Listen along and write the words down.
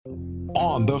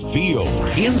on the field,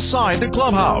 inside the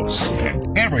clubhouse,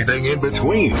 and everything in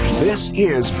between. This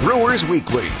is Brewers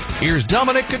Weekly. Here's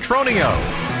Dominic Cotroneo.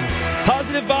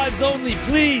 Positive vibes only,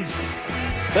 please.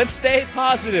 Let's stay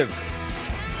positive.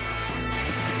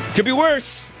 Could be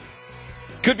worse.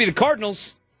 Could be the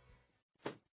Cardinals.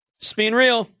 Just being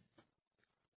real.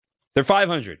 They're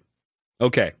 500.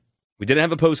 Okay. We didn't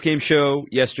have a post-game show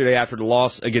yesterday after the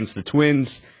loss against the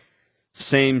Twins.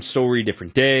 Same story,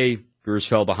 different day. Brewers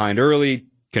fell behind early,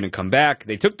 couldn't come back.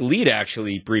 They took the lead,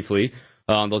 actually, briefly,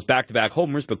 on those back-to-back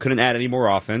homers, but couldn't add any more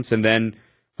offense. And then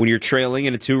when you're trailing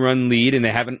in a 2-run lead and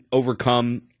they haven't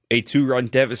overcome a 2-run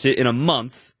deficit in a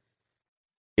month,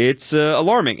 it's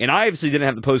alarming. And I obviously didn't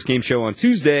have the post-game show on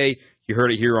Tuesday. You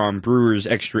heard it here on Brewers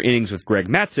Extra Innings with Greg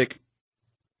Matzik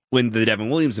when the Devin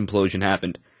Williams implosion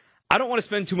happened. I don't want to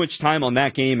spend too much time on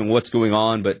that game and what's going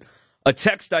on, but a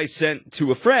text I sent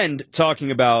to a friend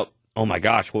talking about, oh my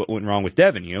gosh, what went wrong with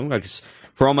Devin, you know? Like,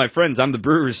 for all my friends, I'm the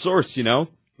Brewers source, you know?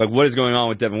 Like, what is going on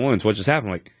with Devin Williams? What just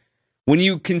happened? Like, when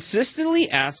you consistently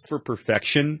ask for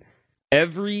perfection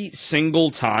every single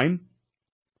time,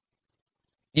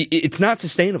 it's not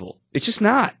sustainable. It's just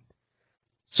not.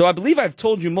 So I believe I've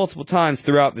told you multiple times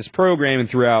throughout this program and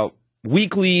throughout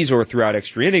weeklies or throughout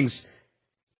extra innings,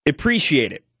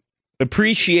 appreciate it.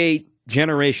 Appreciate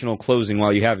generational closing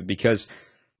while you have it, because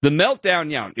the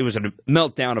meltdown, yeah, it was a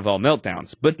meltdown of all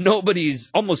meltdowns, but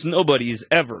almost nobody's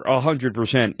ever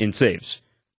 100% in saves.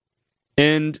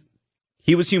 And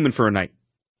he was human for a night.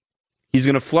 He's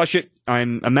going to flush it. I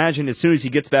imagine as soon as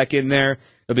he gets back in there,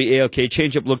 it'll be A-OK.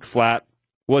 Changeup looked flat.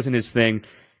 Wasn't his thing.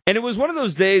 And it was one of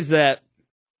those days that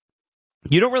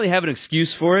you don't really have an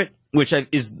excuse for it, which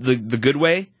is the good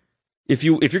way. If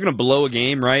you're going to blow a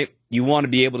game, right, you want to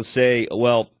be able to say,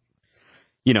 well,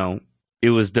 you know, it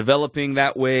was developing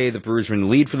that way. The Brewers were in the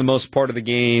lead for the most part of the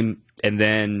game, and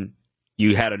then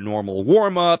you had a normal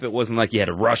warm-up. It wasn't like you had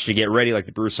to rush to get ready like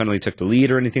the Brewers suddenly took the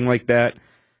lead or anything like that.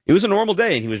 It was a normal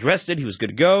day, and he was rested. He was good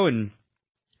to go, and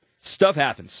stuff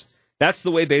happens. That's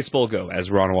the way baseball go, as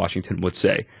Ron Washington would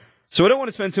say. So I don't want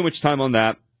to spend too much time on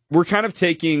that. We're kind of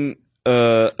taking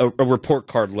a report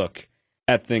card look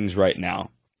at things right now.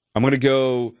 I'm going to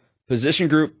go position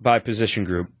group by position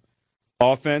group.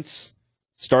 Offense,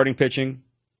 starting pitching,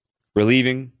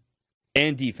 relieving,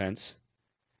 and defense.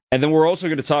 And then we're also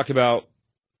going to talk about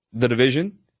the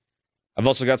division. I've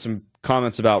also got some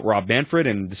comments about Rob Manfred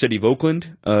and the city of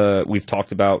Oakland. We've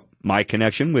talked about my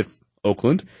connection with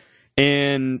Oakland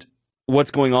and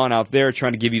what's going on out there,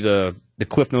 trying to give you the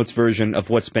Cliff Notes version of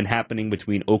what's been happening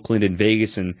between Oakland and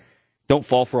Vegas, and don't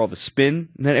fall for all the spin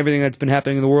and everything that's been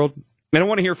happening in the world. And I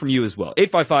want to hear from you as well.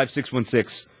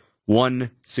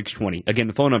 855-616-1620. Again,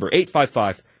 the phone number,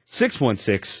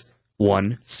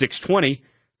 855-616-1620.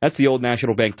 That's the Old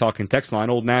National Bank talking text line.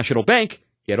 Old National Bank,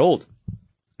 get old.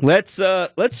 Let's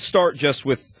start just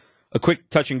with a quick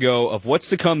touch and go of what's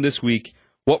to come this week,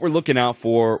 what we're looking out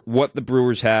for, what the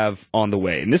Brewers have on the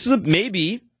way. And this is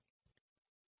maybe,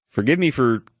 forgive me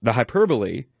for the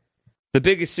hyperbole, the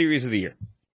biggest series of the year.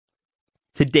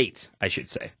 To date, I should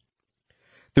say.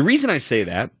 The reason I say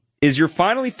that is you're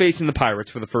finally facing the Pirates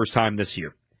for the first time this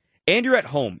year. And you're at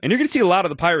home. And you're going to see a lot of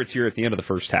the Pirates here at the end of the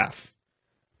first half.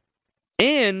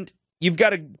 And you've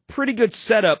got a pretty good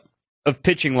setup of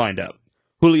pitching lined up.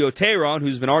 Julio Teheran,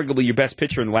 who's been arguably your best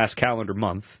pitcher in the last calendar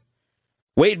month.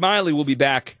 Wade Miley will be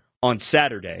back on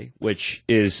Saturday, which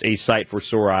is a sight for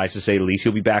sore eyes, to say the least.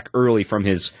 He'll be back early from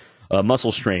his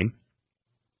muscle strain.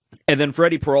 And then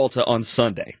Freddie Peralta on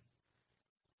Sunday.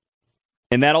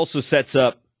 And that also sets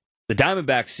up the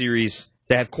Diamondbacks series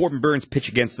to have Corbin Burns pitch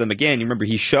against them again. You remember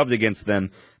he shoved against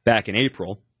them back in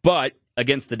April. But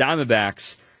against the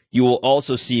Diamondbacks, you will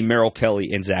also see Merrill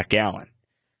Kelly and Zach Gallen.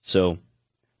 So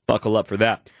buckle up for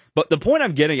that. But the point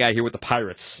I'm getting at here with the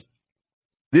Pirates,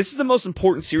 this is the most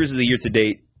important series of the year to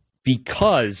date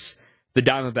because the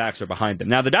Diamondbacks are behind them.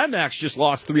 Now, the Diamondbacks just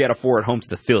lost 3 out of 4 at home to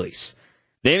the Phillies.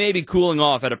 They may be cooling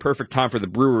off at a perfect time for the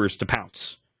Brewers to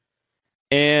pounce.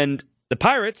 And the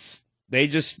Pirates,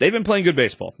 they've been playing good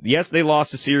baseball. Yes, they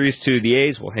lost the series to the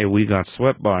A's. Well, hey, we got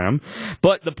swept by them.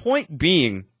 But the point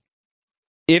being,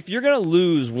 if you're going to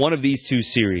lose one of these two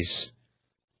series,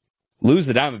 lose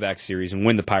the Diamondbacks series and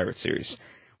win the Pirates series.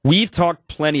 We've talked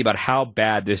plenty about how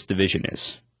bad this division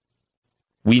is.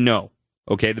 We know.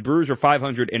 Okay, the Brewers are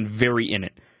 500 and very in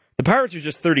it. The Pirates are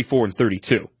just 34 and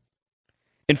 32.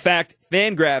 In fact,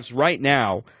 Fangraphs right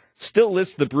now still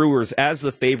lists the Brewers as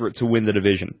the favorite to win the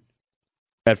division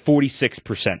at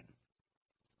 46%.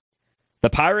 The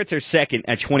Pirates are second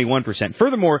at 21%.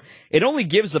 Furthermore, it only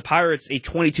gives the Pirates a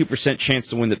 22% chance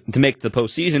to make the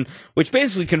postseason, which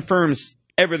basically confirms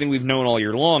everything we've known all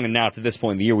year long, and now to this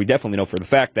point in the year, we definitely know for the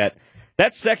fact that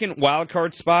that second wild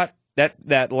card spot,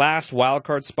 that last wild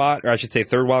card spot, or I should say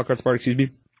third wild card spot,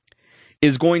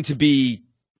 is going to be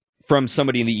from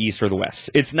somebody in the East or the West.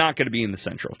 It's not going to be in the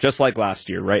Central, just like last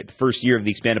year, right? The first year of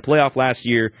the expanded playoff last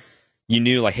year, you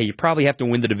knew, like, hey, you probably have to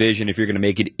win the division if you're going to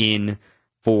make it in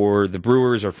for the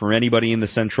Brewers or for anybody in the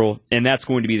Central, and that's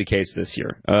going to be the case this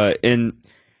year. And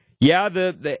yeah,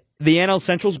 the NL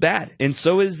Central's bad, and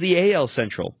so is the AL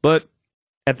Central. But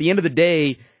at the end of the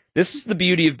day, this is the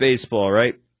beauty of baseball,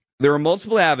 right? There are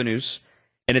multiple avenues,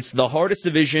 and it's the hardest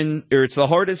division, or it's the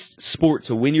hardest sport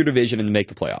to win your division and make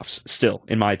the playoffs, still,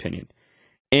 in my opinion.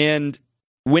 And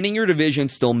winning your division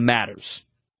still matters.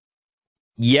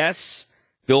 Yes,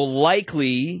 they'll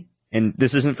likely, and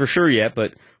this isn't for sure yet,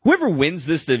 but whoever wins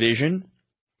this division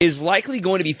is likely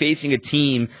going to be facing a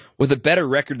team with a better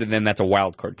record than them that's a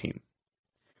wild card team.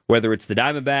 Whether it's the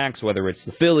Diamondbacks, whether it's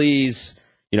the Phillies,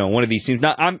 one of these teams.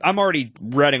 Now, I'm already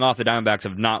writing off the Diamondbacks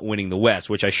of not winning the West,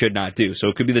 which I should not do. So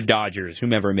it could be the Dodgers,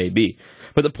 whomever it may be.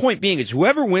 But the point being is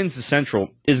whoever wins the Central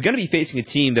is going to be facing a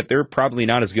team that they're probably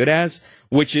not as good as,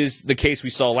 which is the case we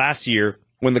saw last year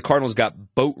when the Cardinals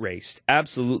got boat raced,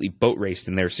 absolutely boat raced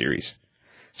in their series.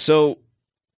 So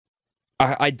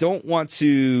I don't want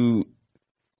to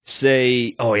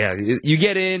say, oh yeah, you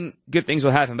get in, good things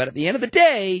will happen. But at the end of the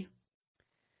day,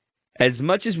 as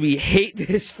much as we hate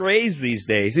this phrase these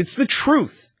days, it's the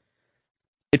truth.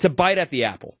 It's a bite at the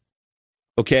apple.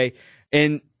 Okay?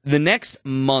 And the next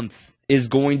month is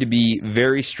going to be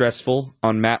very stressful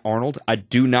on Matt Arnold. I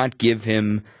do not give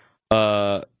him,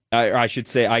 I should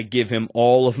say, I give him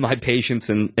all of my patience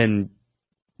and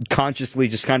consciously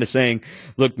just kind of saying,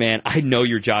 look, man, I know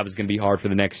your job is going to be hard for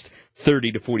the next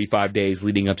 30 to 45 days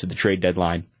leading up to the trade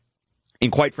deadline.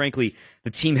 And quite frankly,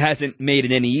 the team hasn't made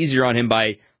it any easier on him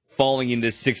by falling in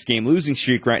this 6-game losing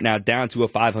streak right now down to a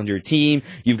 500 team.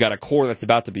 You've got a core that's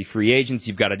about to be free agents.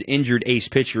 You've got an injured ace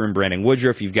pitcher in Brandon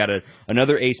Woodruff. You've got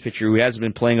another ace pitcher who hasn't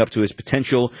been playing up to his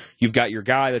potential. You've got your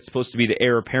guy that's supposed to be the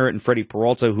heir apparent in Freddie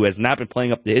Peralta who has not been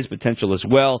playing up to his potential as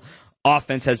well.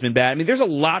 Offense has been bad. I mean, there's a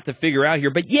lot to figure out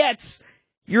here, but yet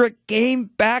you're a game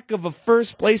back of a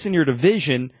first place in your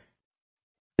division.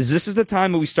 This is the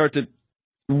time that we start to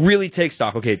really take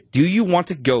stock. Okay, do you want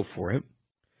to go for it?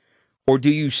 Or do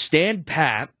you stand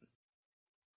pat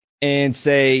and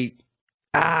say,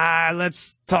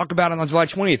 let's talk about it on July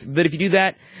 20th? That if you do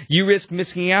that, you risk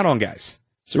missing out on guys.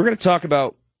 So we're going to talk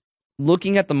about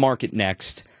looking at the market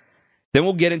next. Then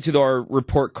we'll get into our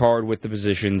report card with the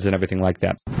positions and everything like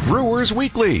that. Brewers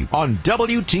Weekly on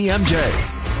WTMJ.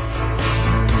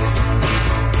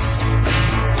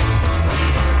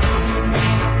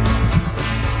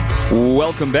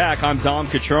 Welcome back. I'm Tom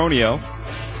Cotroneo.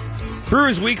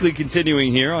 Brewers Weekly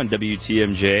continuing here on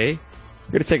WTMJ.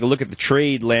 We're going to take a look at the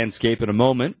trade landscape in a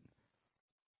moment.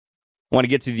 I want to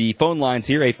get to the phone lines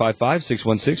here,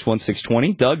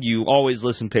 855-616-1620. Doug, you always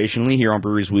listen patiently here on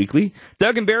Brewers Weekly.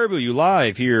 Doug and Baraboo, you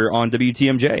live here on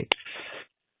WTMJ.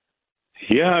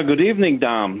 Yeah, good evening,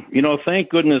 Dom. Thank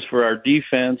goodness for our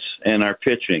defense and our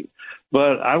pitching.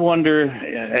 But I wonder,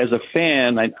 as a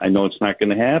fan, I know it's not going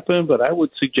to happen, but I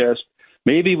would suggest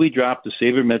maybe we drop the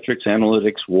sabermetrics,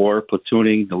 analytics, WAR,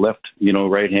 platooning, the left,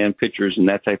 right-hand pitchers and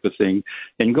that type of thing,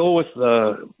 and go with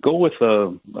a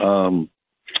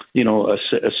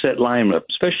set lineup.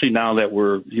 Especially now that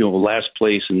we're last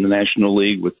place in the National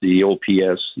League with the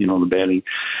OPS, the batting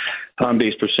on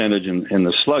base percentage and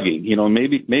the slugging.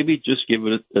 Maybe just give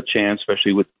it a chance,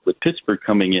 especially with Pittsburgh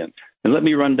coming in. And let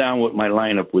me run down what my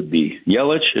lineup would be: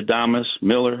 Yelich, Adames,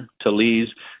 Miller,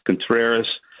 Tellez, Contreras,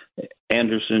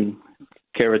 Anderson,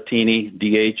 Caratini,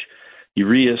 DH,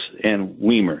 Urias, and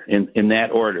Weimer in that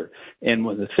order. And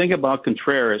the thing about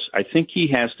Contreras, I think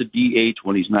he has to DH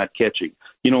when he's not catching.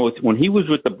 When he was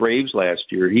with the Braves last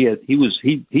year, he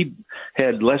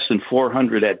had less than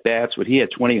 400 at bats, but he had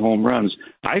 20 home runs.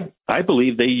 I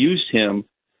believe they used him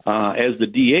as the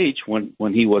DH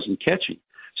when he wasn't catching.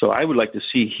 So I would like to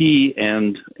see he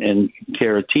and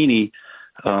Caratini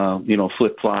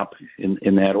flip-flop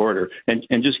in that order and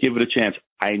just give it a chance.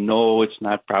 I know it's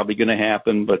not probably going to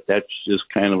happen, but that's just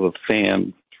kind of a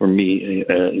fan for me,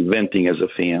 venting as a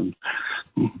fan.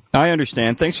 I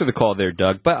understand. Thanks for the call there,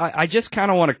 Doug. But I just kind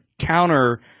of want to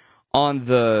counter on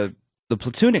the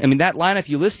platooning. I mean, that lineup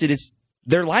you listed is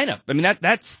their lineup. I mean,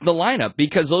 that's the lineup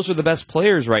because those are the best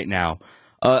players right now.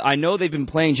 I know they've been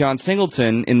playing John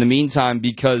Singleton in the meantime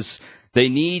because they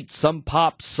need some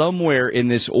pop somewhere in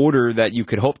this order that you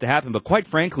could hope to happen. But quite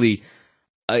frankly,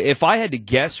 if I had to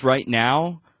guess right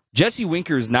now, Jesse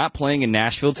Winker is not playing in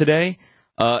Nashville today,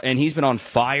 and he's been on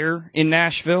fire in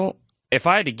Nashville. if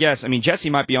I had to guess, I mean, Jesse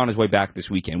might be on his way back this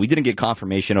weekend. We didn't get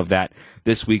confirmation of that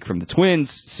this week from the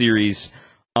Twins series.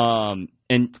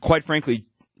 And quite frankly,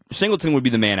 Singleton would be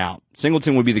the man out.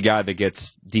 Singleton would be the guy that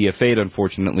gets DFA'd,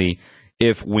 unfortunately,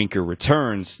 if Winker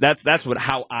returns. That's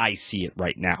how I see it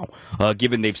right now,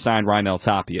 given they've signed Raimel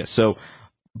Tapia. So,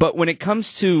 but when it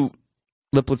comes to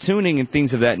the platooning and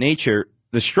things of that nature,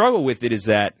 the struggle with it is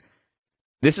that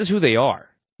this is who they are.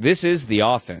 This is the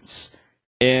offense.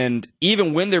 And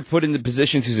even when they're put in the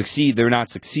position to succeed, they're not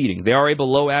succeeding. They are a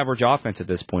below-average offense at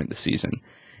this point in the season.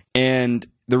 And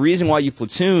the reason why you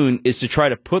platoon is to try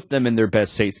to put them in their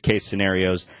best case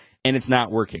scenarios, and it's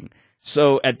not working.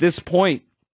 So at this point,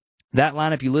 that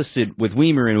lineup you listed with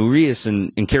Weimer and Urias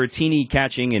and Caratini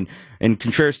catching and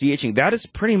Contreras DHing, that is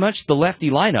pretty much the lefty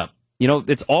lineup. You know,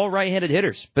 it's all right-handed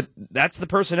hitters, but that's the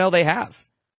personnel they have.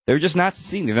 They're just not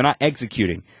succeeding. They're not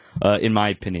executing, in my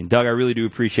opinion. Doug, I really do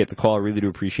appreciate the call. I really do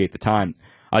appreciate the time.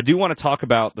 I do want to talk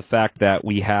about the fact that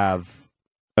we have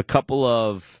a couple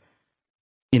of,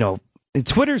 you know,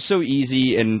 Twitter's so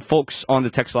easy, and folks on the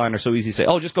text line are so easy to say,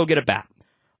 oh, just go get a bat.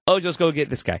 Oh, just go get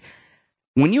this guy.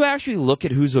 When you actually look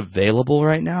at who's available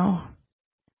right now,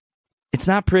 it's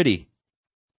not pretty.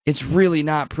 It's really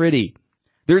not pretty.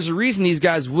 There's a reason these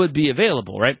guys would be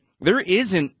available, right? There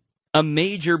isn't a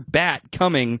major bat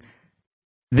coming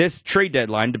this trade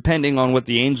deadline, depending on what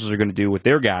the Angels are going to do with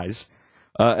their guys,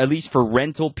 at least for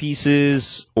rental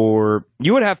pieces, or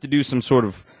you would have to do some sort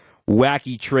of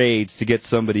wacky trades to get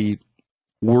somebody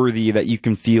worthy that you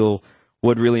can feel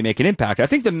would really make an impact. I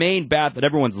think the main bat that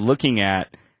everyone's looking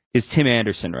at is Tim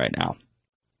Anderson right now.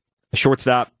 A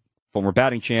shortstop, former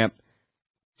batting champ.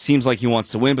 Seems like he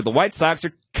wants to win, but the White Sox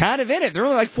are kind of in it. They're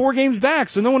only like 4 games back,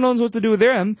 so no one knows what to do with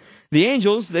them. The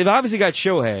Angels, they've obviously got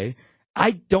Shohei.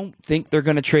 I don't think they're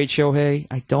going to trade Shohei.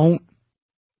 I don't.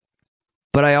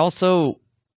 But I also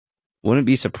wouldn't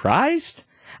be surprised.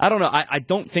 I don't know. I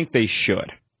don't think they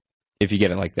should, if you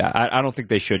get it like that. I don't think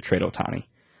they should trade Ohtani.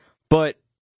 But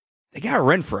they got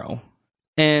Renfroe,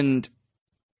 and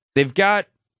they've got,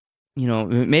 you know,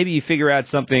 maybe you figure out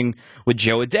something with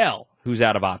Joe Adell, who's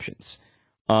out of options.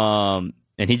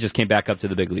 And he just came back up to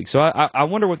the big league. So I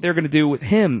wonder what they're going to do with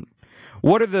him.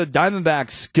 What are the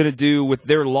Diamondbacks going to do with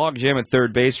their logjam at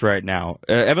third base right now?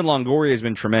 Evan Longoria has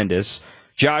been tremendous.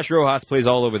 Josh Rojas plays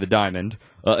all over the diamond.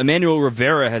 Emmanuel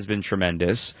Rivera has been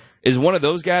tremendous. Is one of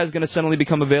those guys going to suddenly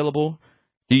become available?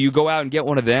 Do you go out and get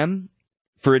one of them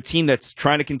for a team that's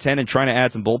trying to contend and trying to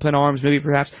add some bullpen arms, maybe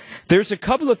perhaps? There's a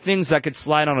couple of things that could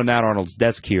slide on Matt Arnold's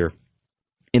desk here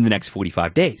in the next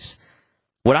 45 days.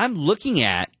 What I'm looking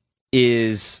at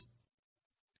is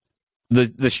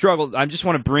the struggle. I just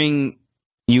want to bring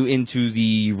you into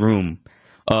the room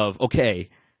of, okay,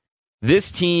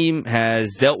 this team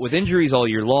has dealt with injuries all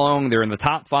year long. They're in the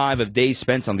top 5 of days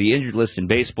spent on the injured list in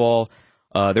baseball.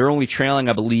 They're only trailing,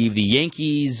 I believe, the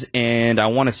Yankees and I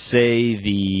want to say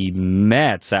the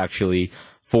Mets, actually,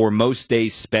 for most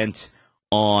days spent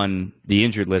on the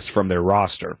injured list from their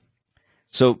roster.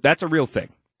 So that's a real thing.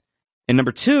 And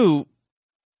number 2,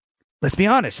 let's be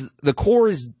honest, the core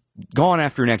is gone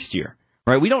after next year,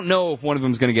 right? We don't know if one of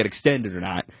them is going to get extended or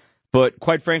not, but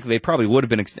quite frankly, they probably would have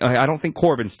been. I don't think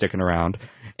Corbin's sticking around,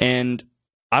 and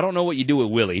I don't know what you do with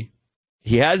Willie.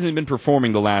 He hasn't been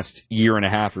performing the last year and a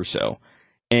half or so,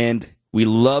 and we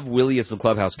love Willie as the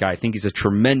clubhouse guy. I think he's a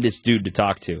tremendous dude to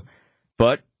talk to,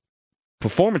 but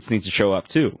performance needs to show up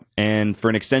too. And for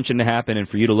an extension to happen and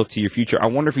for you to look to your future, I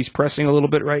wonder if he's pressing a little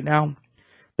bit right now.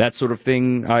 That sort of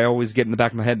thing I always get in the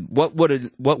back of my head. What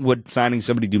would signing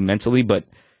somebody do mentally? But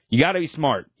you got to be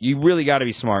smart. You really got to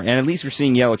be smart. And at least we're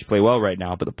seeing Yelich play well right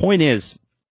now. But the point is,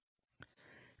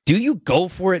 do you go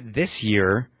for it this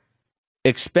year,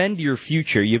 expend your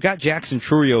future? You've got Jackson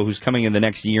Trurio, who's coming in the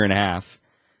next year and a half.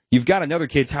 You've got another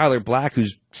kid, Tyler Black, who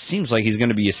seems like he's going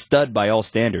to be a stud by all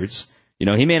standards. You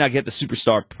know, he may not get the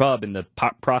superstar pub and the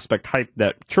prospect hype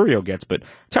that Churio gets, but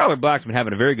Tyler Black's been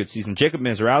having a very good season. Jacob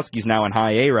Mizorowski's now in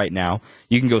high A right now.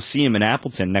 You can go see him in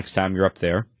Appleton next time you're up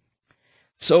there.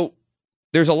 So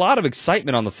there's a lot of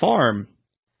excitement on the farm,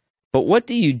 but what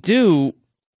do you do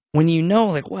when you know,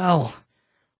 like, well,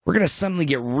 we're going to suddenly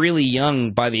get really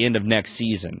young by the end of next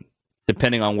season,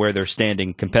 depending on where they're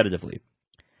standing competitively?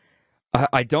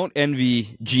 I don't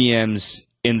envy GMs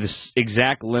in this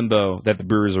exact limbo that the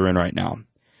Brewers are in right now.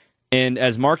 And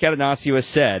as Mark Atanasio has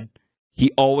said,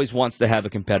 he always wants to have a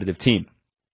competitive team.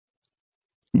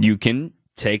 You can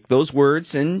take those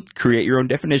words and create your own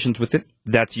definitions with it.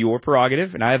 That's your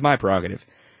prerogative, and I have my prerogative.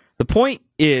 The point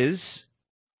is,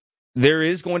 there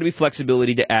is going to be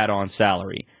flexibility to add on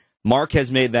salary. Mark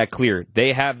has made that clear.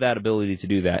 They have that ability to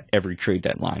do that every trade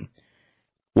deadline.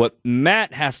 What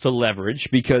Matt has to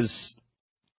leverage, because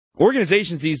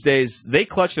Organizations these days, they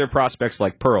clutch their prospects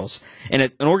like pearls. And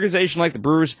an organization like the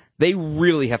Brewers, they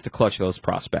really have to clutch those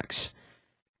prospects.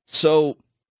 So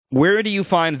where do you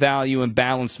find value and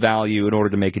balanced value in order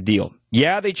to make a deal?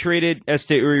 Yeah, they traded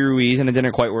Esteury Ruiz, and it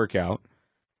didn't quite work out.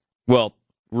 Well,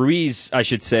 Ruiz, I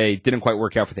should say, didn't quite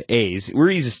work out for the A's.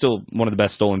 Ruiz is still one of the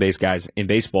best stolen base guys in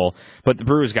baseball, but the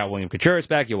Brewers got William Contreras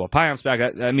back, Yoel Payamps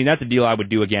back. I mean, that's a deal I would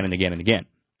do again and again and again.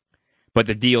 But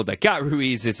the deal that got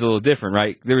Ruiz, it's a little different,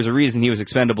 right? There was a reason he was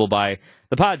expendable by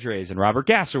the Padres, and Robert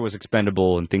Gasser was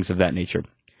expendable and things of that nature.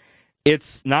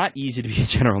 It's not easy to be a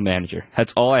general manager.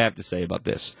 That's all I have to say about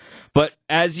this. But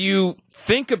as you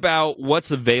think about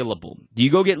what's available, do you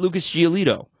go get Lucas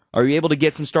Giolito? Are you able to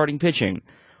get some starting pitching?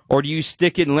 Or do you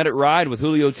stick it and let it ride with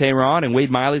Julio Teheran and Wade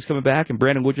Miley's coming back and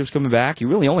Brandon Woodruff's coming back? You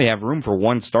really only have room for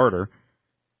one starter.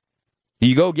 Do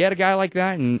you go get a guy like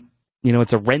that and,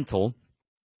 it's a rental?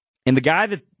 And the guy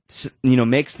that,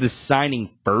 makes the signing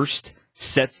first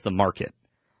sets the market.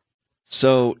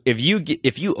 So if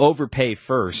you overpay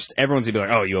first, everyone's going to be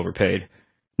like, oh, you overpaid.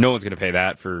 No one's going to pay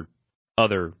that for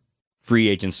other free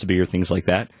agents to be or things like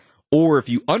that. Or if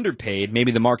you underpaid,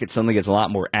 maybe the market suddenly gets a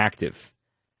lot more active.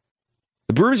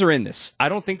 The Brewers are in this. I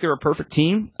don't think they're a perfect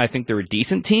team. I think they're a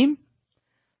decent team.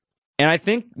 And I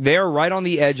think they're right on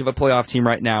the edge of a playoff team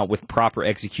right now with proper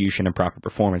execution and proper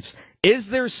performance. Is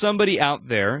there somebody out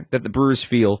there that the Brewers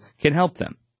feel can help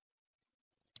them?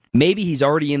 Maybe he's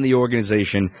already in the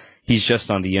organization. He's just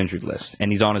on the injured list,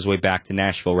 and he's on his way back to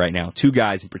Nashville right now. Two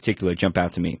guys in particular jump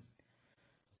out to me.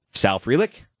 Sal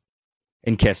Frelick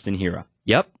and Keston Hiura.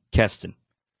 Yep, Keston.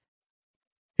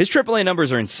 His AAA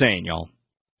numbers are insane, y'all.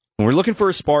 When we're looking for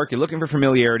a spark, you're looking for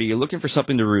familiarity, you're looking for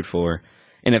something to root for.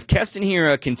 And if Keston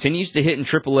Hiura continues to hit in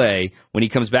AAA when he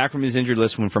comes back from his injured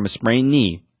list from a sprained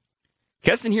knee,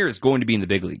 Keston Hiura is going to be in the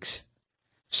big leagues.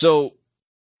 So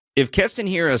if Keston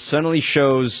Hiura suddenly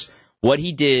shows what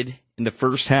he did in the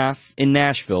first half in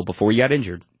Nashville before he got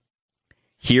injured,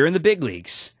 here in the big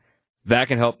leagues, that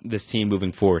can help this team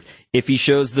moving forward. If he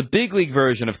shows the big league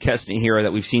version of Keston Hiura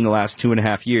that we've seen the last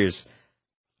 2.5 years,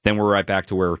 then we're right back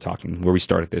to where we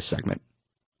started this segment.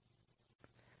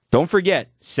 Don't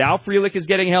forget, Sal Frelick is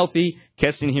getting healthy,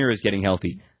 Keston Hiura is getting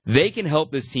healthy. They can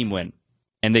help this team win,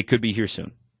 and they could be here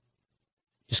soon.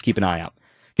 Just keep an eye out.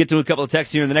 Get to a couple of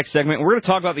texts here in the next segment. We're going to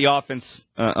talk about the offense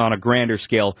on a grander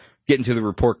scale. Get into the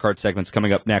report card segments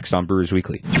coming up next on Brewers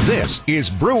Weekly. This is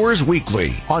Brewers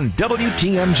Weekly on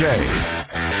WTMJ.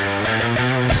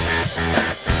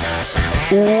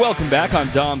 Welcome back. I'm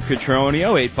Dom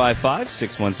Cotroneo,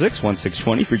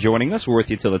 855-616-1620 for joining us. We're with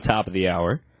you till the top of the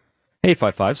hour.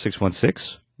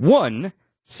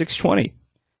 855-616-1620.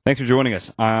 Thanks for joining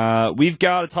us. We've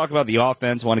got to talk about the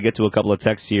offense. I want to get to a couple of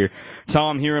texts here.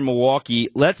 Tom here in Milwaukee.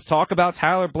 Let's talk about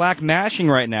Tyler Black mashing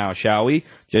right now, shall we?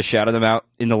 Just shouted him out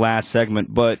in the last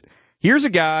segment. But here's a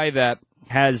guy that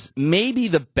has maybe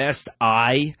the best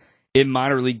eye in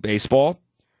minor league baseball.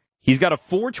 He's got a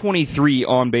 .423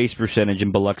 on-base percentage in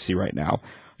Biloxi right now.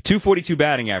 .242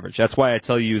 batting average. That's why I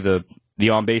tell you the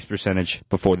on-base percentage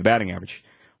before the batting average.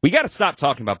 We got to stop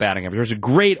talking about batting average. There was a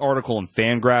great article in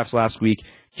Fangraphs last week.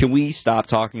 Can we stop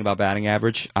talking about batting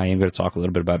average? I am going to talk a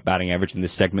little bit about batting average in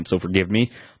this segment, so forgive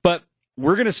me. But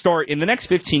we're going to start, in the next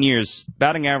 15 years,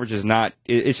 batting average is not,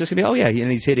 it's just going to be, oh yeah,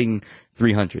 and he's hitting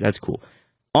 300. That's cool.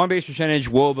 On-base percentage,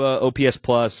 WOBA, OPS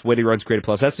plus, weighted runs created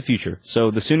plus, that's the future. So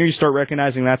the sooner you start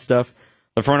recognizing that stuff,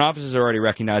 the front offices are already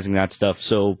recognizing that stuff.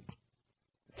 So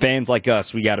fans like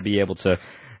us, we got to be able to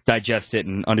digest it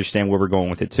and understand where we're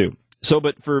going with it too. So,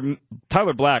 but for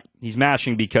Tyler Black, he's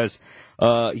mashing because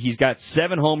he's got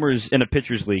 7 homers in a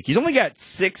pitcher's league. He's only got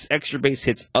 6 extra base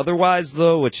hits otherwise,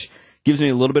 though, which gives me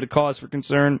a little bit of cause for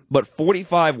concern. But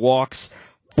 45 walks,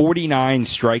 49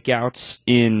 strikeouts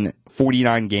in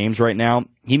 49 games right now.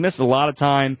 He missed a lot of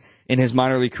time in his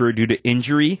minor league career due to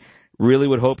injury. Really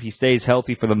would hope he stays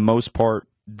healthy for the most part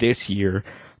this year.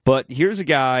 But here's a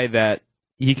guy that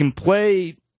he can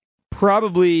play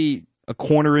probably a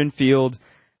corner infield.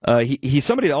 He's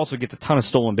somebody that also gets a ton of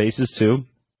stolen bases, too.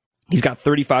 He's got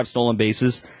 35 stolen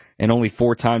bases, and only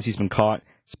 4 times he's been caught.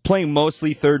 He's playing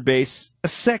mostly third base, a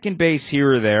second base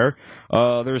here or there.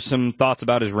 There's some thoughts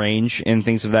about his range and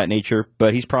things of that nature,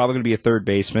 but he's probably going to be a third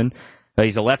baseman.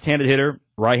 He's a left-handed hitter,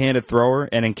 right-handed thrower,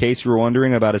 and in case you were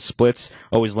wondering about his splits,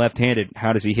 he's left-handed.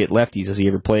 How does he hit lefties? Does he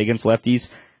ever play against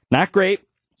lefties? Not great.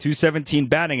 .217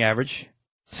 batting average,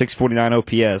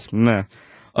 .649 OPS. Meh.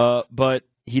 But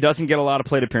he doesn't get a lot of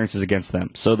plate appearances against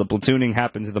them. So the platooning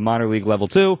happens at the minor league level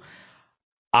too.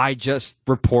 I just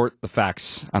report the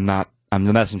facts. I'm not I'm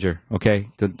the messenger, okay?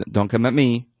 Don't come at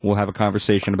me. We'll have a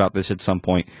conversation about this at some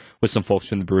point with some folks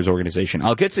from the Brewers organization.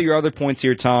 I'll get to your other points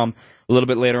here, Tom, a little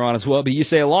bit later on as well. But you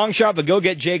say a long shot, but go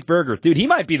get Jake Berger. Dude, he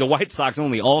might be the White Sox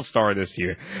only all-star this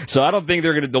year. So I don't think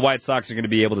the White Sox are going to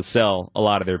be able to sell a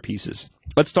lot of their pieces.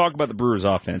 Let's talk about the Brewers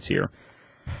offense here.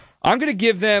 I'm going to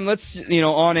give them,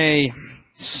 on a,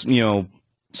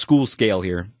 school scale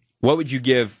here. What would you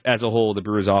give as a whole the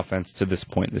Brewers offense to this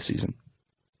point in the season?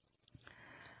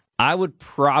 I would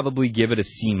probably give it a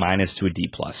C- to a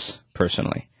D+,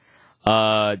 personally.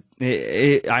 I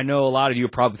know a lot of you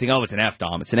probably think, oh, it's an F,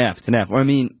 Dom. It's an F. I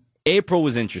mean, April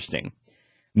was interesting.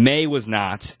 May was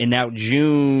not. And now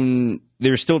June,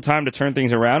 there's still time to turn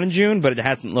things around in June, but it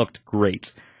hasn't looked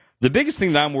great. The biggest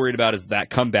thing that I'm worried about is that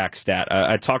comeback stat.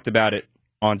 I talked about it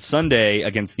on Sunday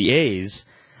against the A's.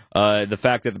 The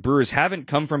fact that the Brewers haven't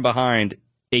come from behind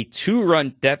a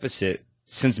 2-run deficit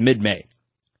since mid-May.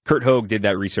 Kurt Hogue did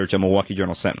that research on Milwaukee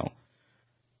Journal-Sentinel.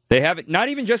 They haven't, not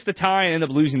even just the tie and end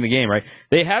up losing the game, right?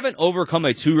 They haven't overcome a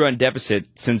 2-run deficit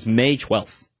since May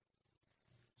 12th.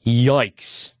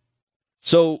 Yikes.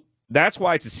 So that's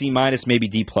why it's a C-, maybe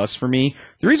D+ for me.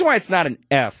 The reason why it's not an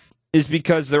F is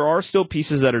because there are still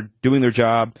pieces that are doing their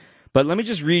job. But let me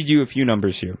just read you a few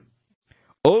numbers here.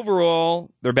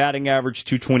 Overall, their batting average,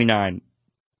 229.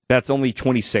 That's only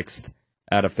 26th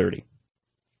out of 30.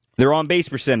 Their on-base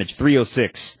percentage,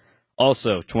 306,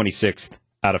 also 26th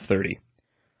out of 30.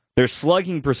 Their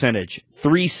slugging percentage,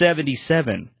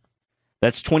 377.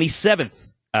 That's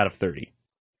 27th out of 30.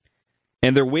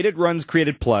 And their weighted runs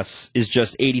created plus is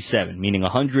just 87, meaning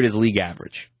 100 is league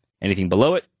average. Anything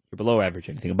below it, you're below average.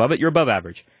 Anything above it, you're above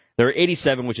average. They're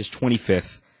 87, which is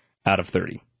 25th out of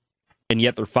 30. And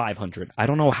yet they're 500. I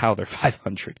don't know how they're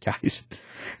 500, guys.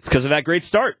 It's because of that great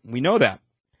start. We know that.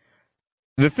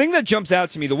 The thing that jumps out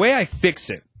to me, the way I fix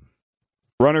it,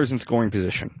 runners in scoring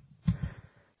position.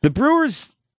 The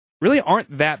Brewers really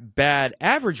aren't that bad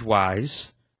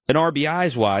average-wise and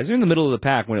RBIs-wise. They're in the middle of the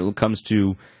pack when it comes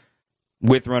to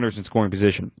with runners in scoring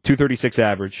position. 236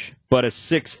 average, but a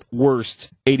 6th worst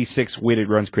 86 weighted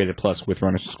runs created plus with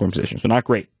runners in scoring position. So not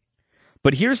great.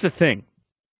 But here's the thing.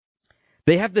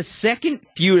 They have the second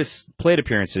fewest plate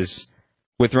appearances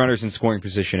with runners in scoring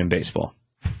position in baseball.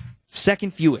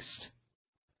 Second fewest.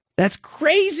 That's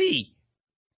crazy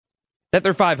that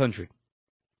they're 500.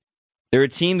 They're a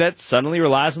team that suddenly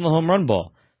relies on the home run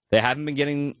ball. They haven't been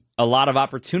getting a lot of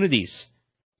opportunities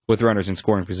with runners in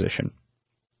scoring position.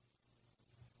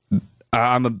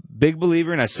 I'm a big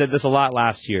believer, and I said this a lot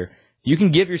last year. You can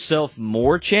give yourself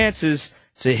more chances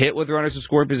to hit with runners in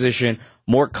scoring position,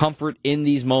 more comfort in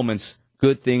these moments,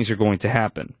 good things are going to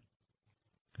happen.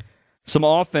 Some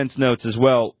offense notes as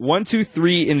well. 1, 2,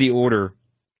 3 in the order.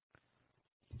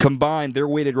 Combined, their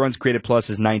weighted runs created plus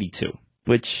is 92,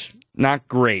 which not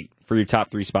great for your top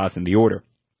 3 spots in the order.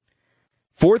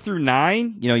 4 through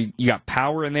 9, you got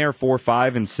power in there, 4,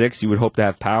 5, and 6. You would hope to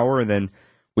have power, and then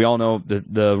we all know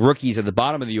the rookies at the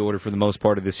bottom of the order for the most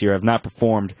part of this year have not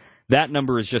performed. That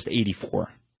number is just 84.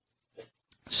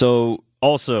 So,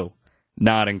 also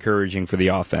not encouraging for the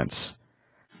offense.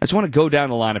 I just want to go down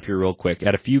the lineup here real quick.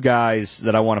 At a few guys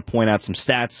that I want to point out some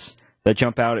stats that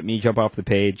jump out at me, jump off the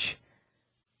page.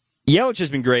 Yelich has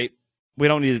been great. We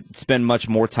don't need to spend much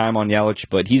more time on Yelich,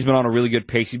 but he's been on a really good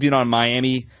pace. He's been on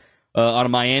a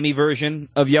Miami version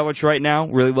of Yelich right now.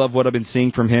 Really love what I've been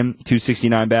seeing from him.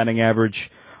 269 batting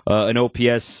average, an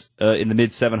OPS in the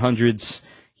mid-700s.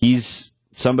 He's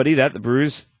somebody that the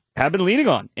Brewers have been leaning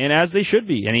on, and as they should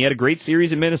be. And he had a great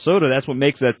series in Minnesota. That's what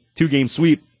makes that 2-game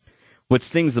sweep what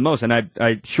stings the most. And I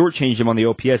shortchanged him on the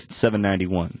OPS at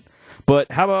 791.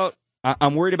 But how about,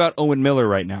 I'm worried about Owen Miller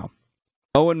right now.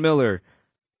 Owen Miller,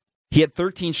 he had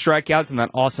 13 strikeouts in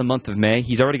that awesome month of May.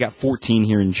 He's already got 14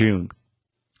 here in June.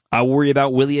 I worry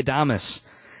about Willy Adames.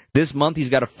 This month, he's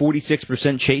got a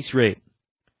 46% chase rate.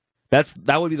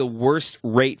 That would be the worst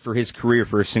rate for his career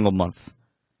for a single month.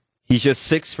 He's just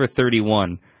 6 for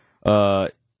 31,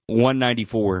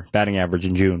 194 batting average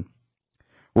in June.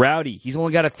 Rowdy, he's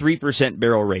only got a 3%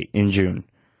 barrel rate in June.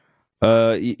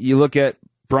 You look at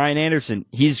Brian Anderson,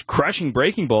 he's crushing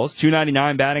breaking balls,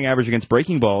 299 batting average against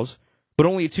breaking balls, but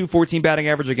only a 214 batting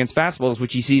average against fastballs,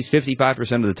 which he sees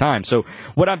 55% of the time. So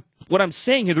what I'm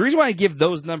saying here, the reason why I give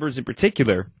those numbers in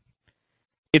particular,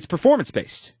 it's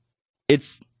performance-based.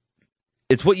 It's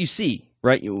what you see,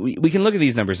 right? We can look at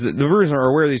these numbers. The Brewers are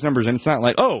aware of these numbers, and it's not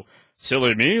like, oh,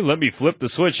 silly me, let me flip the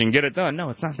switch and get it done. No,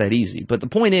 it's not that easy. But the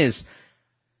point is,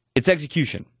 it's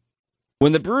execution.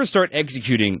 When the Brewers start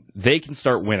executing, they can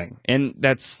start winning. And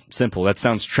that's simple. That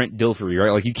sounds Trent Dilfery,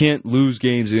 right? Like, you can't lose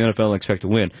games in the NFL and expect to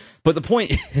win. But the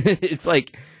point, it's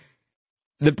like,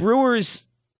 the Brewers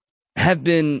have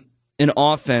been an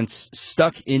offense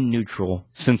stuck in neutral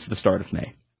since the start of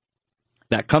May.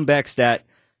 That comeback stat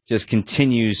just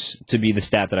continues to be the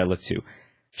stat that I look to.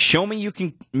 Show me you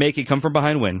can make a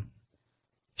come-from-behind win.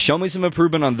 Show me some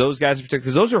improvement on those guys in particular,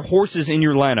 because those are horses in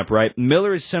your lineup, right?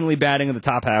 Miller is suddenly batting in the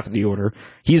top half of the order.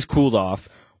 He's cooled off.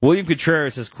 William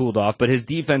Contreras has cooled off, but his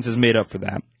defense has made up for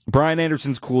that. Brian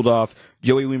Anderson's cooled off.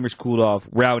 Joey Weimer's cooled off.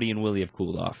 Rowdy and Willie have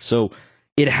cooled off. So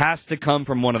it has to come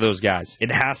from one of those guys.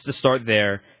 It has to start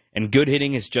there, and good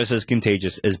hitting is just as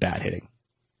contagious as bad hitting.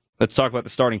 Let's talk about the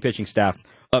starting pitching staff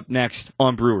up next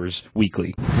on Brewers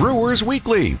Weekly. Brewers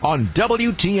Weekly on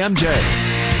WTMJ.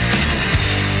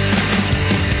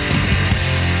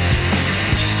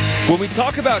 When we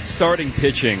talk about starting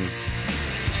pitching,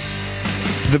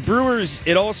 the Brewers,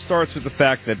 it all starts with the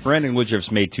fact that Brandon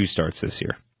Woodruff's made 2 starts this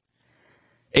year.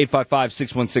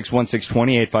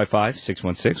 855-616-1620,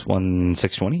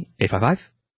 855-616-1620,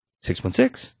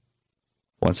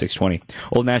 855-616-1620.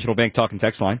 Old National Bank talking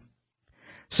text line.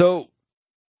 So,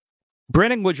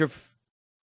 Brandon Woodruff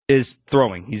is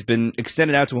throwing. He's been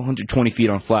extended out to 120 feet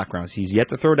on flat grounds. He's yet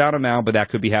to throw down a mound, but that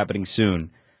could be happening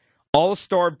soon.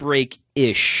 All-Star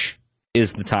break-ish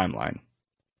is the timeline.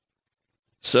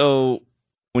 So,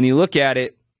 when you look at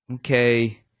it,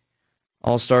 okay,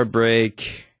 All-Star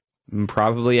break,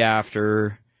 probably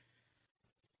after.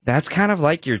 That's kind of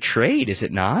like your trade, is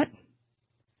it not?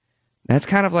 That's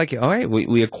kind of like, all right,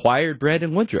 we acquired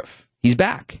Brandon Woodruff. He's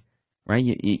back, right?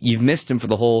 You've missed him for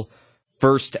the whole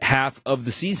first half of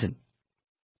the season.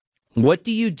 What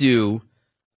do you do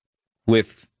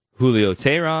with Julio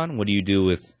Teheran? What do you do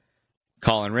with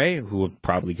Colin Ray, who will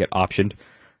probably get optioned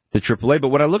to AAA? But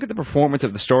when I look at the performance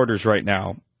of the starters right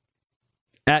now,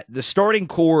 at the starting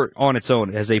core on its own,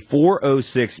 it has a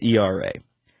 4.06 ERA.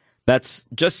 That's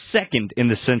just second in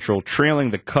the Central,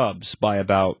 trailing the Cubs by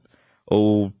about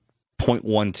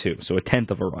 0.12, so a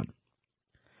tenth of a run.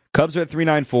 Cubs are at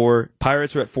 3.94,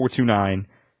 Pirates are at 4.29,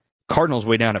 Cardinals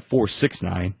way down at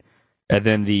 4.69, and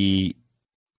then the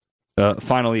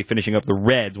finally finishing up the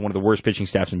Reds, one of the worst pitching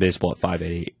staffs in baseball, at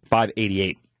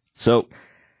 5.88. So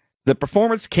the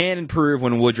performance can improve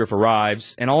when Woodruff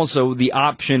arrives, and also the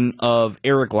option of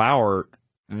Eric Lauer,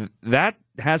 that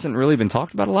hasn't really been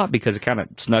talked about a lot because it kind of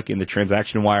snuck in the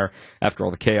transaction wire after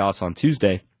all the chaos on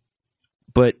Tuesday.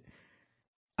 But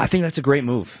I think that's a great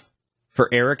move for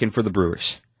Eric and for the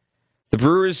Brewers. The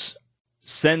Brewers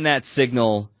send that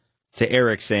signal to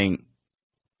Eric saying,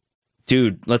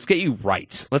 dude, let's get you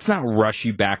right. Let's not rush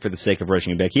you back for the sake of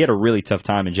rushing you back. He had a really tough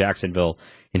time in Jacksonville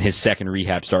in his second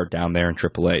rehab start down there in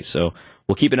AAA. So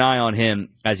we'll keep an eye on him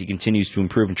as he continues to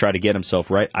improve and try to get himself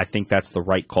right. I think that's the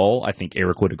right call. I think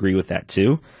Eric would agree with that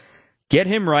too. Get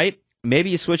him right. Maybe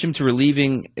you switch him to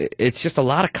relieving. It's just a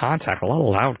lot of contact, a lot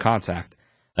of loud contact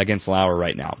against Lauer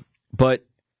right now. But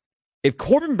if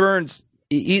Corbin Burns,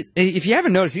 if you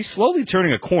haven't noticed, he's slowly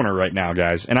turning a corner right now,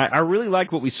 guys. And I really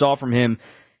like what we saw from him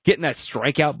getting that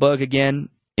strikeout bug again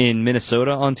in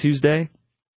Minnesota on Tuesday.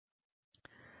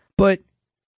 But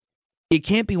it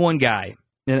can't be one guy.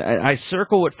 And I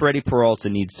circle what Freddie Peralta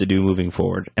needs to do moving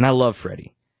forward. And I love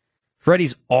Freddie.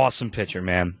 Freddie's awesome pitcher,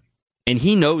 man. And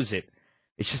he knows it.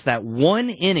 It's just that one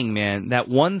inning, man, that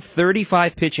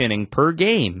 135 pitch inning per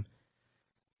game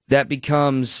that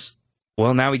becomes,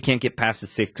 well, now he can't get past the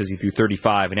 6 because he threw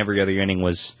 35 and every other inning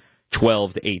was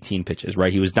 12 to 18 pitches,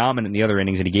 right? He was dominant in the other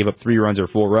innings and he gave up 3 runs or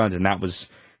 4 runs, and that was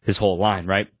his whole line,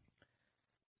 right?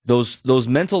 Those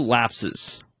mental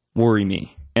lapses worry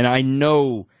me. And I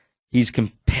know he's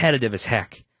competitive as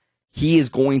heck. He is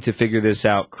going to figure this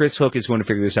out. Chris Hook is going to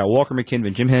figure this out. Walker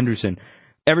McKinnon, Jim Henderson,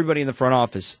 everybody in the front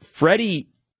office. Freddie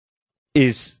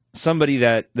is somebody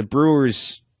that the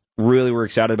Brewers really were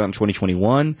excited about in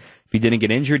 2021. If he didn't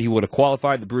get injured, he would have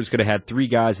qualified. The Brewers could have had 3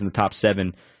 guys in the top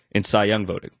 7 in Cy Young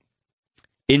voting.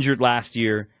 Injured last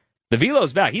year. The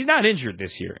velo's back. He's not injured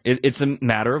this year. It's a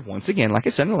matter of, once again, like I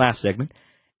said in the last segment,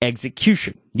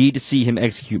 execution. Need to see him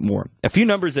execute more. A few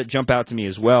numbers that jump out to me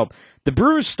as well. The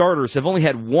Brewers starters have only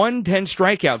had 1 10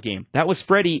 strikeout game. That was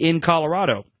Freddie in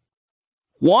Colorado.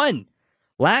 1.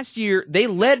 Last year, they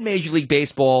led Major League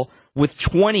Baseball with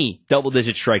 20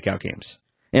 double-digit strikeout games.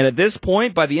 And at this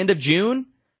point, by the end of June,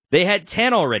 they had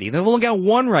 10 already. They've only got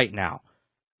 1 right now.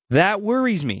 That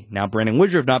worries me. Now, Brandon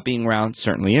Woodruff not being around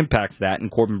certainly impacts that,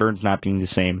 and Corbin Burns not being the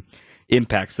same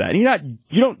impacts that. And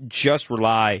you don't just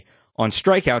rely on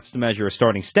strikeouts to measure a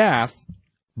starting staff,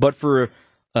 but for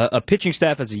a pitching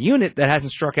staff as a unit that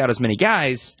hasn't struck out as many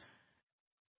guys,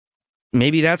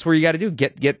 maybe that's where you got to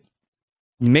do.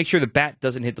 Make sure the bat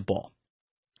doesn't hit the ball.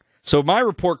 So my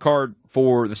report card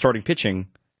for the starting pitching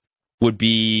would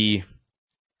be,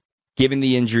 given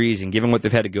the injuries and given what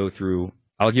they've had to go through,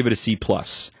 I'll give it a C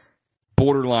plus,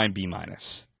 borderline B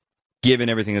minus, given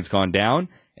everything that's gone down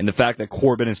and the fact that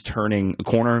Corbin is turning a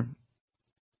corner.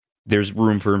 There's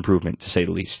room for improvement, to say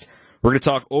the least. We're going to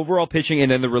talk overall pitching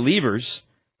and then the relievers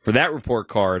for that report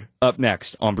card up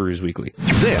next on Brewers Weekly.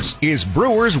 This is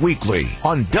Brewers Weekly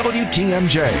on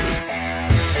WTMJ.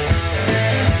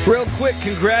 Real quick,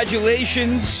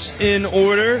 congratulations in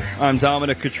order. I'm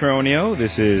Dominic Cotroneo.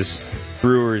 This is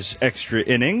Brewers Extra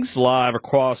Innings, live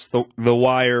across the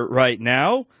wire right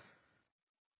now.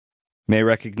 May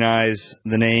recognize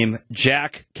the name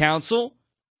Jack Council.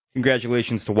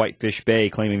 Congratulations to Whitefish Bay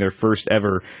claiming their first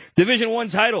ever Division I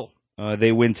title.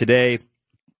 They win today.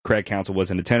 Craig Council was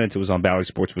in attendance. It was on Bally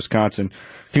Sports Wisconsin.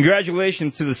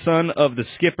 Congratulations to the son of the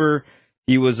skipper.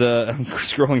 He was I'm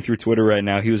scrolling through Twitter right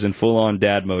now. He was in full-on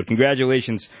dad mode.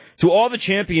 Congratulations to all the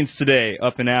champions today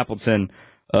up in Appleton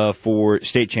for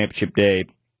State Championship Day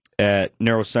at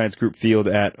Neuroscience Group Field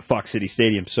at Fox City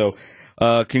Stadium. So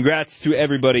congrats to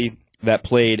everybody that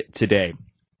played today.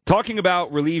 Talking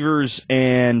about relievers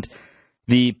and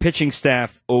the pitching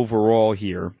staff overall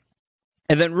here.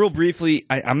 And then real briefly,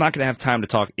 I'm not going to have time to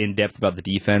talk in depth about the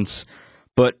defense,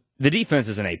 but the defense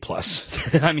is an A+.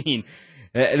 I mean,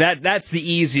 that's the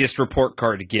easiest report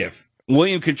card to give.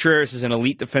 William Contreras is an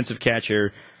elite defensive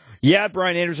catcher. Yeah,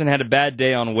 Brian Anderson had a bad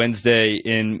day on Wednesday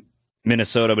in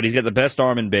Minnesota, but he's got the best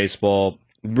arm in baseball.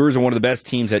 The Brewers are one of the best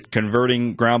teams at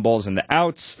converting ground balls into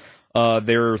outs.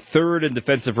 They're third in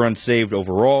defensive runs saved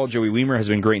overall. Joey Weimer has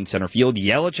been great in center field.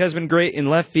 Yelich has been great in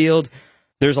left field.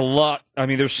 There's a lot. I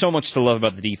mean, there's so much to love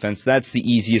about the defense. That's the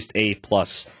easiest A+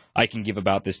 I can give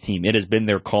about this team. It has been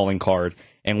their calling card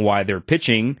and why their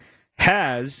pitching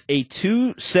has a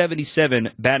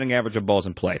 .277 batting average of balls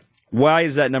in play. Why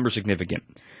is that number significant?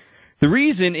 The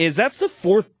reason is that's the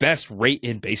fourth best rate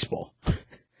in baseball.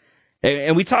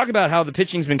 And we talk about how the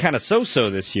pitching's been kind of so-so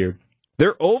this year.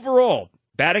 Their overall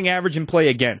batting average in play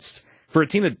against, for a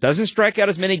team that doesn't strike out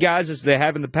as many guys as they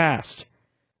have in the past,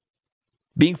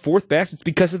 being fourth best, it's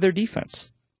because of their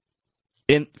defense.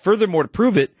 And furthermore, to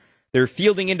prove it, they're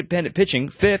fielding independent pitching,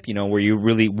 FIP, where you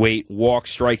really weight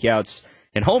walks, strikeouts,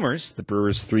 and homers. The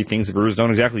Brewers, three things the Brewers don't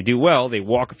exactly do well. They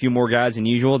walk a few more guys than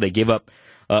usual. They give up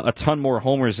a ton more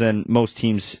homers than most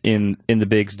teams in the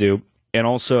bigs do. And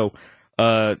also,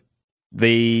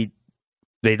 they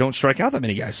don't strike out that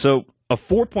many guys. So a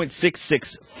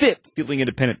 4.66 FIP, fielding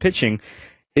independent pitching,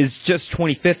 is just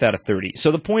 25th out of 30. So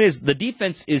the point is, the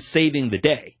defense is saving the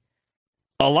day.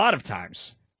 A lot of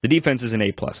times, the defense is an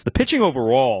A+. The pitching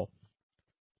overall,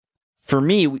 for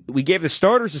me, we gave the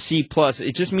starters a C+.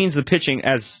 It just means the pitching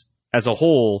as a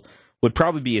whole would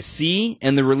probably be a C,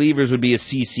 and the relievers would be a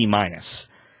C, C-.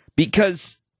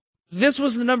 Because this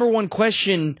was the number one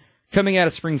question coming out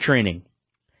of spring training.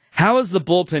 How is the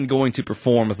bullpen going to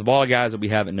perform with the ball guys that we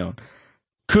haven't known?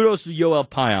 Kudos to Yoel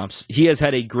Payamps. He has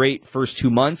had a great first 2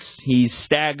 months. He's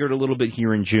staggered a little bit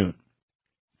here in June.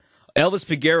 Elvis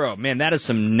Peguero, man, that is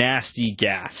some nasty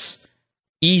gas.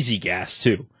 Easy gas,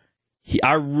 too.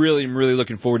 I really am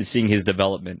looking forward to seeing his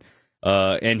development.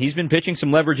 And he's been pitching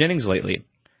some leverage innings lately.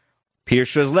 Peter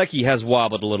Strzelecki has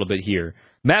wobbled a little bit here.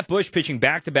 Matt Bush pitching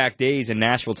back-to-back days in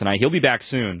Nashville tonight. He'll be back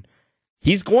soon.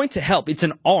 He's going to help. It's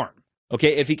an arm.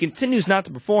 Okay, if he continues not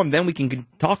to perform, then we can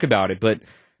talk about it. But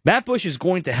Matt Bush is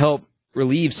going to help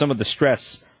relieve some of the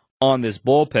stress on this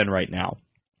bullpen right now.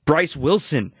 Bryce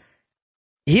Wilson,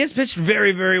 he has pitched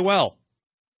very, very well.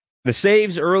 The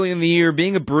saves early in the year,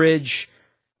 being a bridge,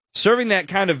 serving that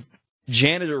kind of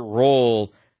janitor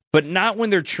role, but not when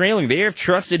they're trailing. They have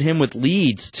trusted him with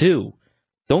leads, too.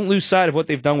 Don't lose sight of what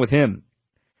they've done with him.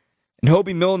 And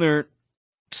Hobie Milner,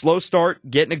 slow start,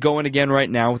 getting it going again right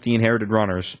now with the inherited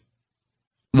runners.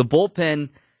 The bullpen,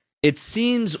 it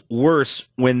seems worse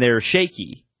when they're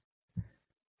shaky.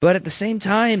 But at the same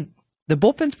time, the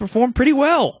bullpens perform pretty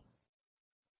well.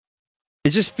 It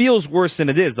just feels worse than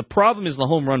it is. The problem is the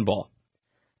home run ball.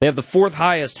 They have the fourth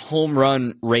highest home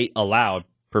run rate allowed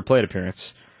per plate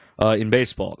appearance in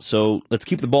baseball. So let's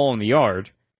keep the ball in the yard.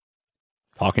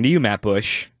 Talking to you, Matt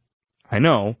Bush. I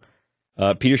know.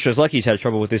 Peter Strzelecki's had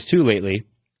trouble with this too lately.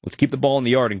 Let's keep the ball in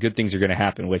the yard and good things are going to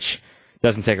happen, which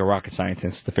doesn't take a rocket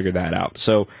scientist to figure that out.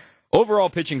 So overall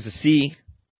pitching's a C.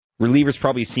 Relievers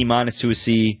probably a C- to a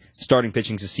C. Starting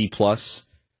pitching's a C+.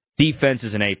 Defense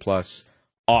is an A+.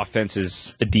 Offense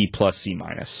is a D+, C-.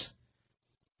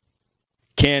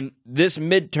 Can this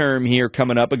midterm here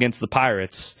coming up against the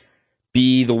Pirates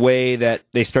be the way that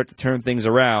they start to turn things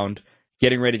around,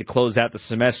 getting ready to close out the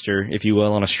semester, if you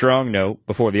will, on a strong note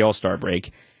before the All-Star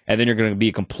break, and then you're going to be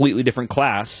a completely different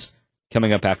class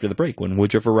coming up after the break when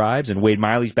Woodruff arrives and Wade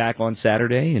Miley's back on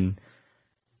Saturday, and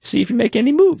see if you make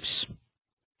any moves.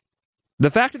 The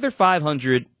fact that they're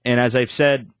 500, and as I've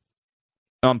said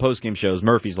on postgame shows,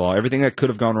 Murphy's Law, everything that could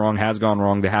have gone wrong has gone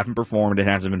wrong. They haven't performed. It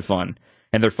hasn't been fun.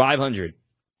 And they're 500.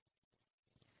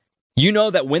 You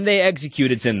know that when they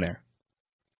execute, it's in there.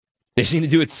 They just need to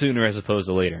do it sooner as opposed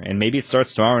to later. And maybe it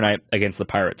starts tomorrow night against the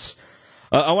Pirates.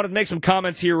 I wanted to make some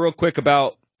comments here real quick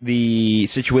about the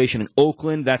situation in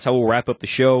Oakland. That's how we'll wrap up the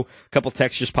show. A couple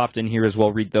texts just popped in here as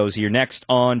well. Read those here next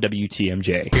on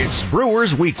WTMJ. It's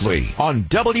Brewers Weekly on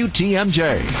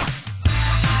WTMJ.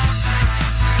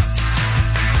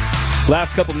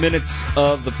 Last couple minutes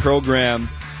of the program.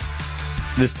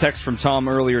 This text from Tom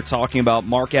earlier talking about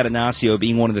Mark Atanasio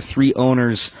being one of the 3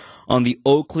 owners on the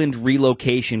Oakland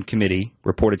Relocation Committee,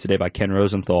 reported today by Ken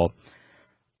Rosenthal.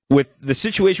 With the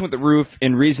situation with the roof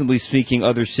and reasonably speaking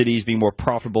other cities being more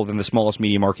profitable than the smallest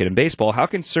media market in baseball, how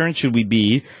concerned should we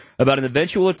be about an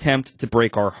eventual attempt to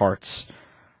break our hearts?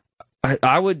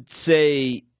 I would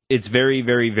say it's very,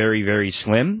 very, very, very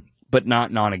slim, but not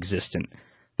non-existent.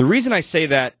 The reason I say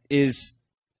that is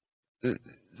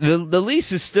the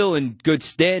lease is still in good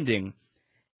standing,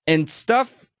 and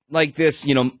stuff like this,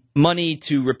 money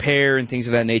to repair and things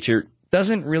of that nature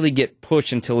doesn't really get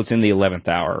pushed until it's in the 11th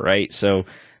hour, right? So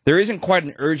there isn't quite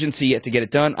an urgency yet to get it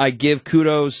done. I give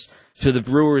kudos to the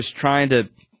Brewers trying to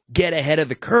get ahead of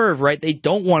the curve, right? They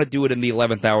don't want to do it in the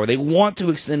 11th hour. They want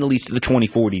to extend the lease to the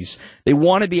 2040s. They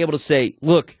want to be able to say,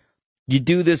 look, you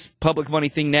do this public money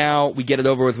thing now, we get it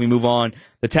over with, we move on.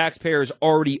 The taxpayers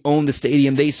already own the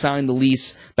stadium. They signed the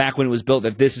lease back when it was built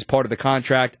that this is part of the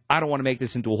contract. I don't want to make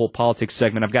this into a whole politics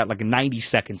segment. I've got like 90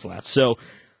 seconds left. So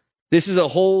this is a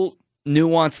whole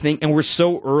nuanced thing, and we're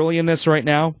so early in this right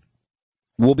now,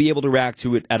 we'll be able to react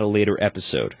to it at a later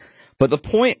episode. But the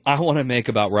point I want to make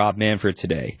about Rob Manfred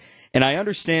today, and I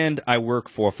understand I work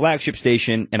for a flagship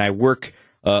station, and I work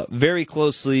very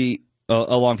closely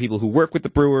along people who work with the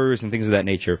Brewers and things of that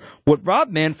nature. What Rob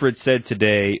Manfred said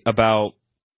today about,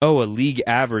 a league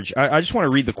average, I just want to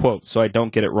read the quote so I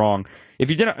don't get it wrong. If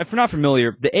you're not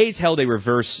familiar, the A's held a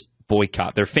reverse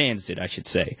boycott. Their fans did, I should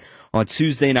say, on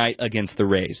Tuesday night against the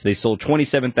Rays. They sold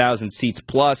 27,000 seats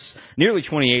plus nearly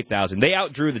 28,000. They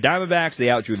outdrew the Diamondbacks. They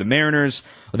outdrew the Mariners.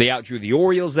 They outdrew the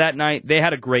Orioles that night. They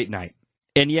had a great night.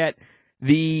 And yet,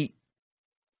 the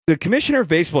commissioner of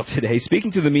baseball today,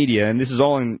 speaking to the media, and this is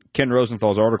all in Ken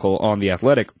Rosenthal's article on The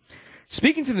Athletic,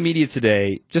 speaking to the media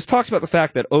today, just talks about the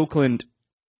fact that Oakland,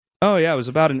 it was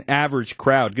about an average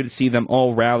crowd. Good to see them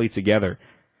all rally together.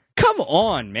 Come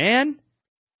on, man.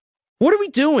 What are we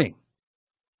doing?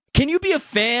 Can you be a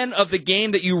fan of the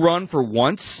game that you run for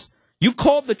once? You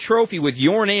called the trophy with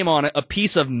your name on it a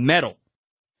piece of metal.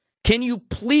 Can you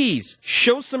please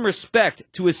show some respect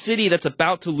to a city that's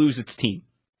about to lose its team?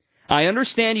 I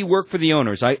understand you work for the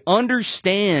owners. I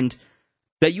understand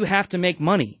that you have to make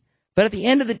money. But at the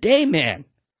end of the day, man,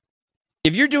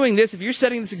 if you're doing this, if you're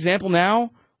setting this example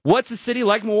now, what's a city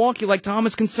like Milwaukee, like Tom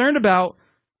is concerned about?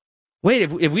 Wait,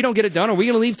 if we don't get it done, are we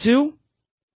going to leave too?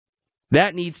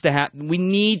 That needs to happen. We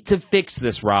need to fix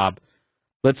this, Rob.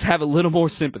 Let's have a little more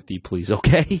sympathy, please,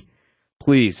 okay?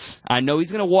 Please. I know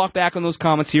he's going to walk back on those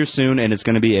comments here soon, and it's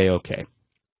going to be A-okay.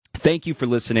 Thank you for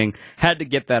listening. Had to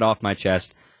get that off my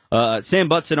chest. Sam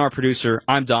Butson, our producer.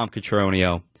 I'm Dom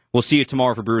Cotroneo. We'll see you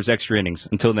tomorrow for Brewers Extra Innings.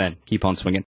 Until then, keep on swinging.